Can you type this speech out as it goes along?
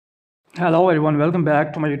Hello everyone, welcome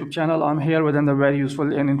back to my YouTube channel. I'm here with another very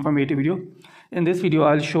useful and informative video. In this video,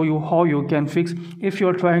 I'll show you how you can fix if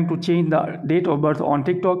you're trying to change the date of birth on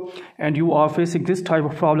TikTok and you are facing this type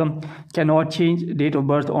of problem, cannot change date of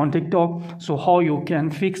birth on TikTok. So how you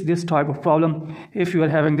can fix this type of problem if you are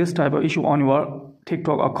having this type of issue on your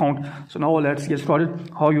TikTok account. So now let's get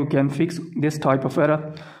started how you can fix this type of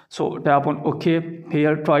error. So tap on OK.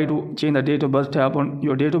 Here try to change the date of birth, tap on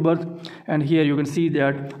your date of birth, and here you can see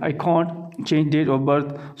that I can't change date of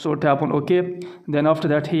birth, so tap on OK. Then after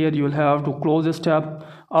that, here you will have to close this tab.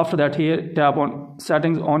 After that, here tap on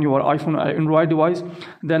settings on your iPhone or Android device.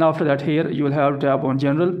 Then after that, here you will have to tap on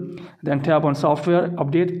general, then tap on software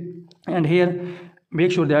update, and here make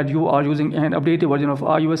sure that you are using an updated version of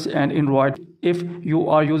iOS and Android. If you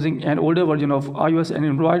are using an older version of iOS and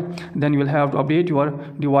Android, then you will have to update your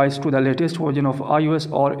device to the latest version of iOS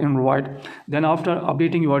or Android. Then after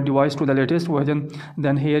updating your device to the latest version,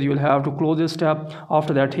 then here you will have to close this tab.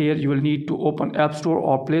 After that, here you will need to open App Store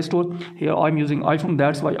or Play Store. Here I'm using iPhone,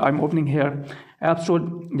 that's why I'm opening here App Store.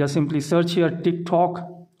 Just simply search here TikTok.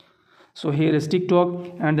 So here is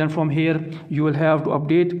TikTok, and then from here you will have to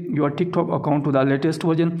update your TikTok account to the latest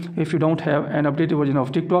version. If you don't have an updated version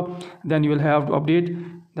of TikTok, then you will have to update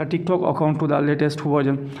the TikTok account to the latest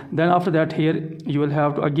version. Then after that, here you will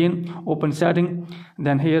have to again open setting,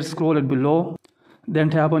 then here scroll it below, then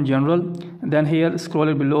tap on general, then here scroll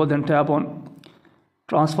it below, then tap on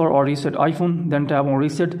transfer or reset iPhone, then tap on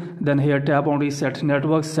reset, then here tap on reset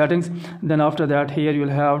network settings. Then after that, here you will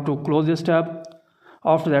have to close this tab.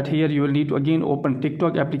 After that, here you will need to again open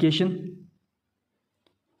TikTok application.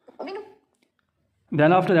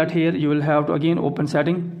 Then after that, here you will have to again open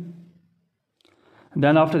setting.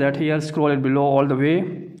 Then after that, here scroll it below all the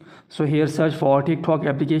way. So here search for TikTok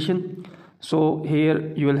application. So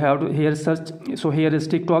here you will have to here search. So here is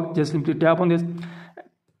TikTok. Just simply tap on this.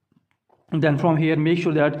 And then from here, make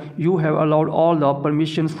sure that you have allowed all the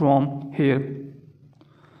permissions from here.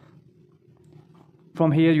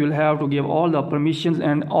 From here you will have to give all the permissions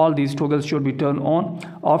and all these toggles should be turned on.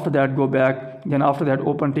 After that, go back. Then after that,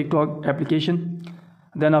 open TikTok application.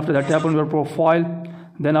 Then after that, tap on your profile.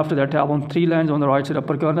 Then after that, tap on three lines on the right side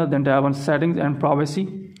upper corner. Then tap on settings and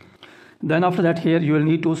privacy. Then after that, here you will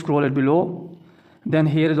need to scroll it below. Then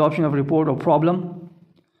here is the option of report or problem.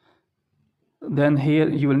 Then here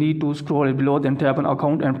you will need to scroll it below. Then tap on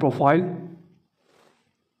account and profile.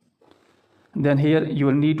 Then here you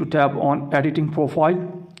will need to tap on editing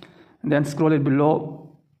profile, then scroll it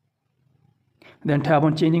below, then tap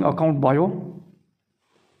on changing account bio,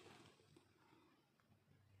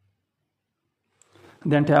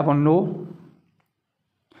 then tap on no,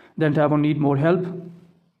 then tap on need more help.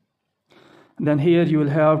 Then here you will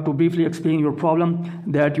have to briefly explain your problem,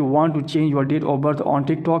 that you want to change your date of birth on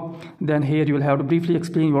TikTok. Then here you will have to briefly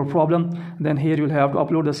explain your problem. Then here you will have to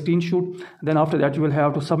upload the screenshot. Then after that, you will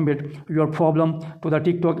have to submit your problem to the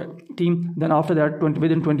TikTok team. Then after that,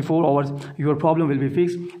 within 24 hours, your problem will be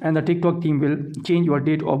fixed and the TikTok team will change your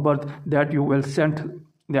date of birth that you will send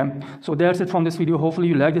them. So that's it from this video. Hopefully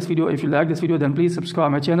you like this video. If you like this video, then please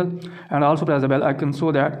subscribe my channel and also press the bell icon so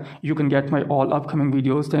that you can get my all upcoming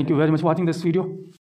videos. Thank you very much for watching this video.